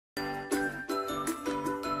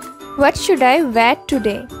What should I wear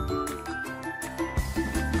today?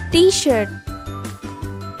 T-shirt,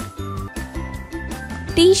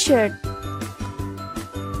 T-shirt.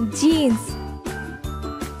 Jeans,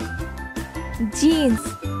 jeans.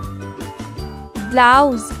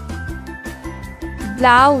 Blouse,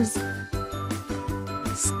 blouse.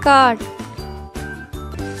 Skirt,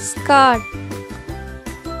 skirt.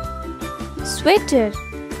 Sweater,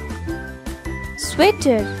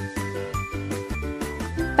 sweater.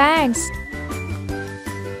 Pants,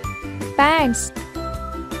 pants.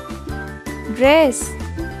 Dress,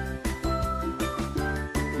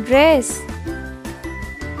 dress.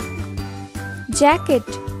 Jacket,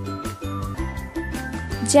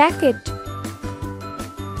 jacket.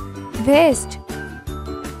 Vest,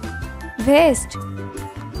 vest.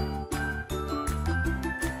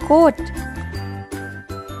 Coat,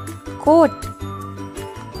 coat.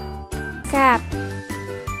 Cap,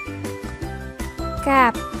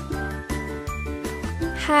 cap.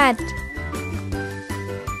 Hat,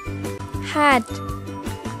 hat.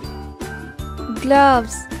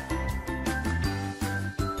 Gloves,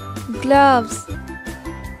 gloves.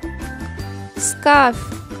 Scarf,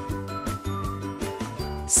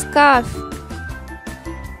 scarf.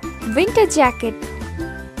 Winter jacket,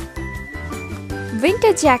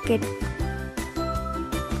 winter jacket.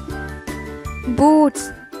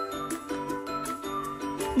 Boots,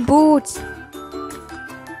 boots.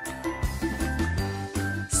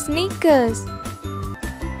 Sneakers,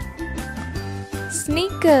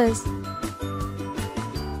 sneakers.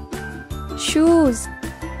 Shoes,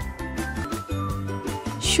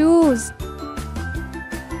 shoes.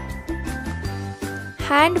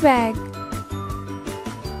 Handbag,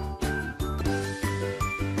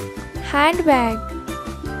 handbag.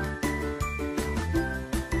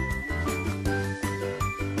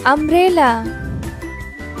 Umbrella,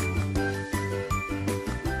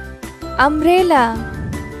 umbrella.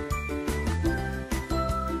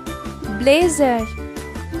 Blazer,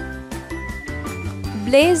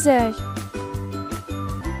 blazer.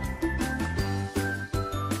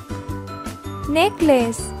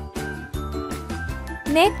 Necklace,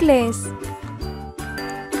 necklace.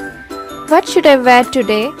 What should I wear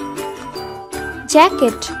today?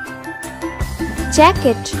 Jacket,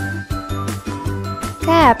 jacket.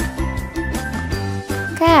 Cap,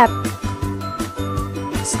 cap.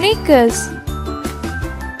 Sneakers,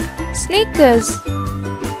 sneakers.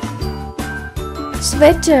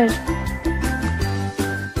 Sweater,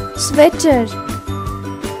 sweater.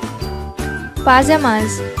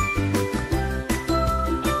 Pajamas,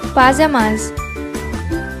 pajamas.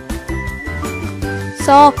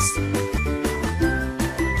 Socks,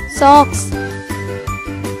 socks.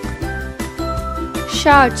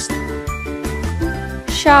 Shirts,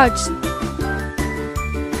 shirts.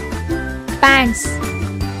 Pants,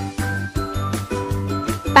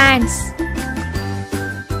 pants.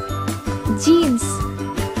 Jeans,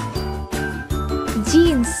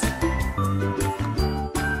 jeans.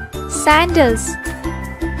 Sandals,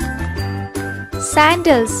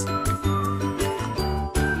 sandals.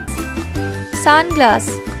 Sunglass,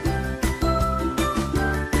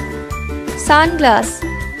 sunglass.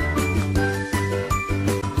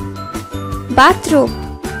 Bathrobe,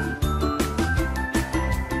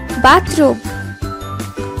 bathrobe.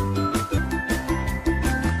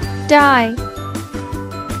 Tie,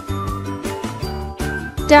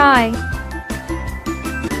 tie.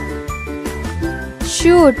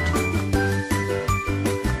 Shoot,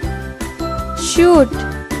 shoot.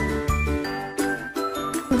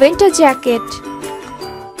 Winter jacket,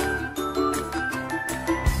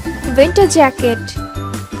 winter jacket.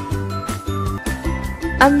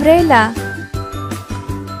 Umbrella,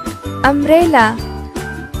 umbrella.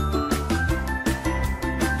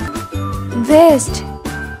 Vest,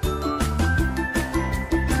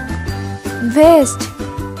 vest.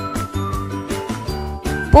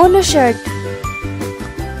 Polo shirt,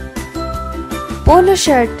 polo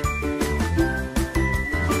shirt.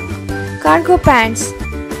 Cargo pants,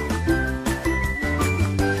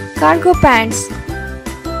 cargo pants.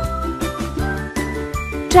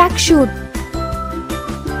 Tracksuit,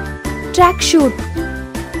 tracksuit.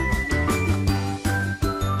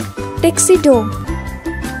 Tuxedo,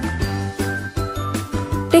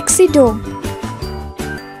 tuxedo.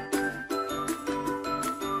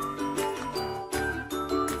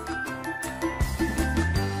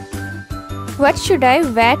 What should I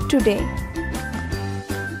wear today?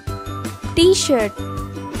 T-shirt,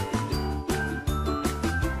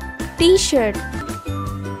 T-shirt.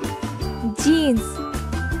 Jeans,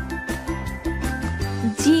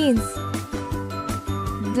 jeans.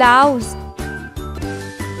 Blouse,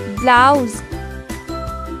 blouse.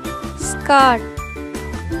 skirt,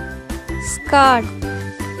 skirt,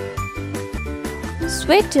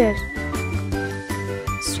 sweater,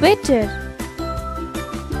 sweater,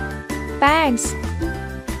 pants,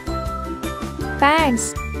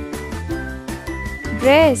 pants,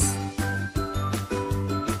 dress,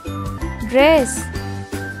 dress,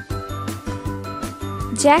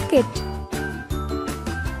 jacket,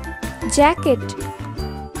 jacket,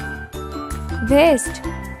 vest,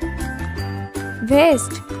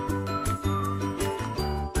 vest,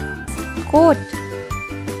 coat,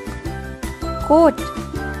 coat,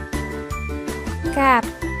 cap,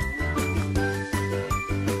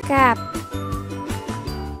 cap,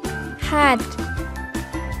 hat,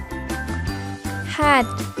 hat,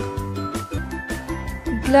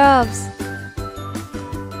 gloves,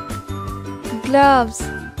 gloves,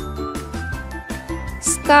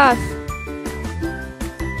 scarf,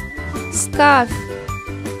 scarf,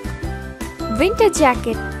 winter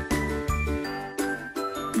jacket,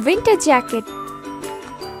 winter jacket,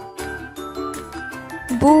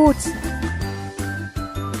 boots,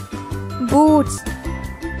 boots,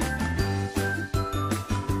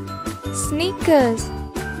 sneakers,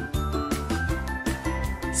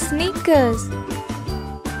 sneakers,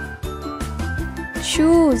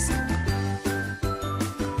 shoes,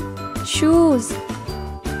 shoes,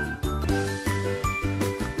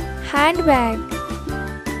 handbag,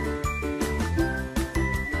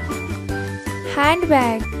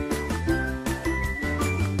 handbag,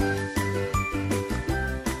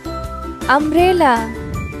 umbrella,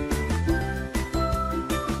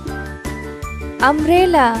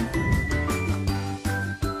 umbrella,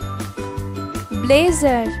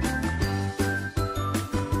 blazer,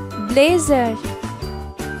 blazer,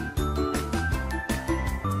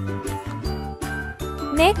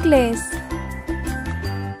 necklace,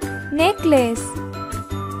 necklace.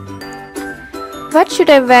 What should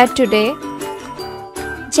I wear today?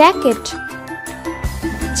 Jacket,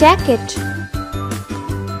 jacket,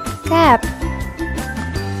 cap,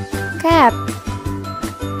 cap,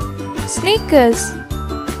 sneakers,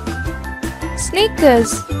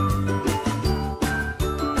 sneakers,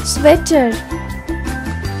 sweater,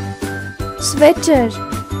 sweater,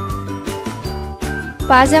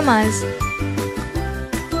 pajamas,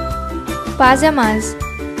 pajamas,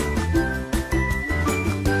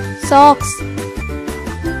 socks,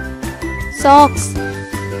 socks,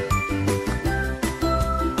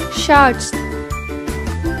 shirts,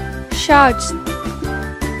 shirts,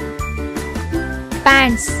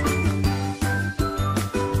 pants,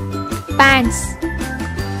 pants,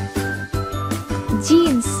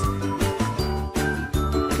 jeans,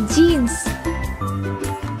 jeans,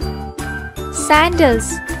 sandals,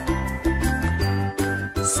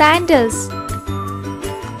 sandals,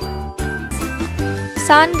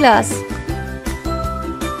 sunglass,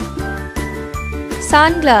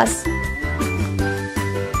 sunglass,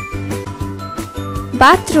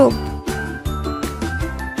 bathrobe,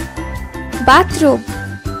 bathrobe,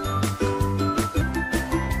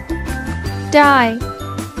 tie,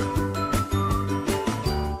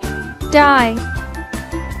 tie,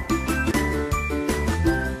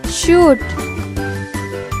 shoot,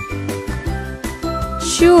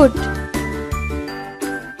 shoot,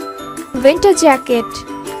 winter jacket,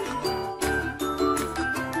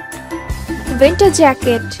 winter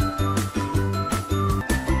jacket,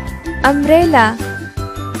 umbrella,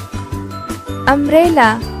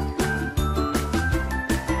 umbrella,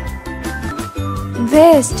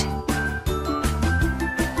 vest,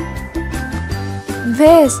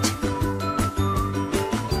 vest,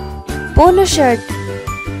 polo shirt,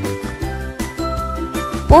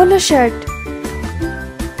 polo shirt,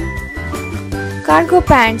 cargo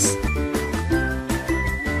pants,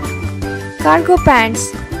 cargo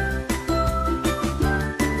pants,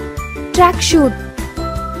 tracksuit,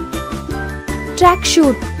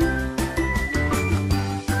 tracksuit,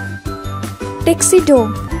 tuxedo,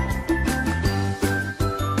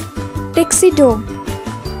 tuxedo.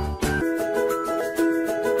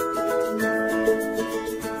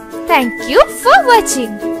 Thank you for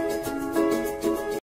watching.